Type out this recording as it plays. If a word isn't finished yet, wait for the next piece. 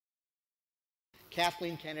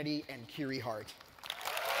Kathleen Kennedy and Kiri Hart.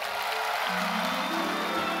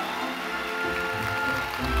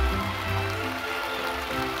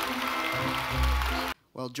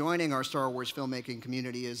 Well, joining our Star Wars filmmaking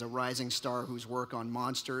community is a rising star whose work on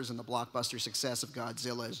monsters and the blockbuster success of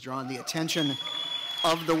Godzilla has drawn the attention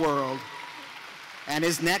of the world. And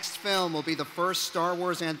his next film will be the first Star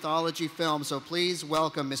Wars anthology film, so please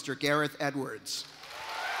welcome Mr. Gareth Edwards.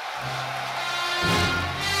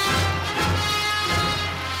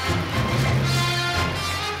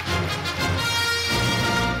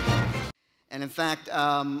 And in fact,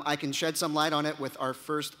 I can shed some light on it with our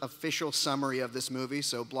first official summary of this movie,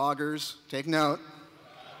 so bloggers, take note.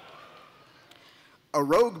 A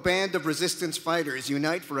rogue band of resistance fighters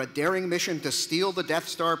unite for a daring mission to steal the Death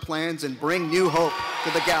Star plans and bring new hope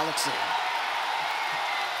to the galaxy.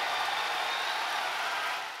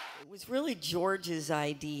 It was really George's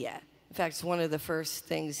idea. In fact, it's one of the first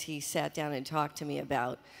things he sat down and talked to me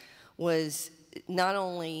about was not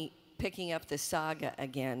only picking up the saga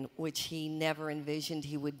again, which he never envisioned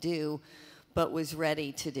he would do, but was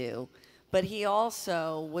ready to do. But he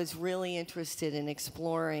also was really interested in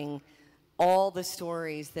exploring all the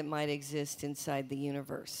stories that might exist inside the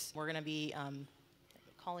universe. We're going to be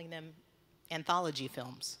calling them anthology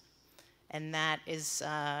films. And that is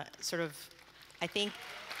sort of, I think,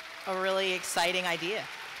 a really exciting idea.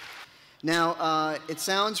 Now, it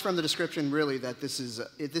sounds from the description really that this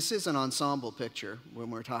is an ensemble picture when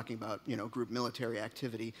we're talking about, you know, group military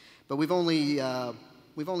activity. But we've only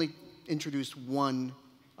introduced one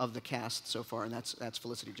of the cast so far, and that's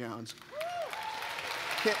Felicity Jones.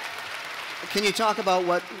 Can you talk about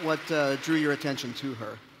what drew your attention to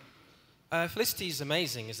her? Felicity's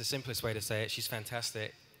amazing is the simplest way to say it. She's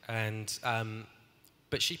fantastic. And,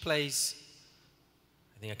 but she plays,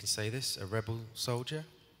 I think I can say this, a rebel soldier.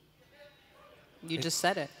 You just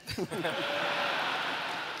said it.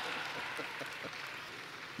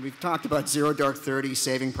 We've talked about Zero Dark 30,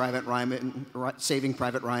 Saving Private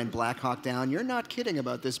Ryan, Black Hawk Down. You're not kidding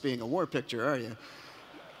about this being a war picture, are you?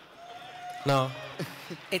 No.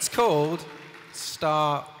 It's called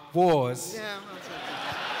Star Wars. Yeah.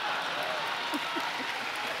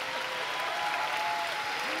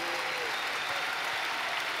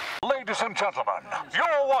 Ladies and gentlemen,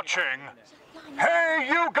 you're watching Hey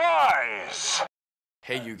You Guys!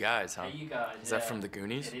 Hey You Guys, huh? Hey You Guys. Is that from the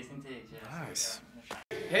Goonies? It is indeed, yes. Nice.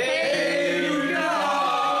 Hey You Guys!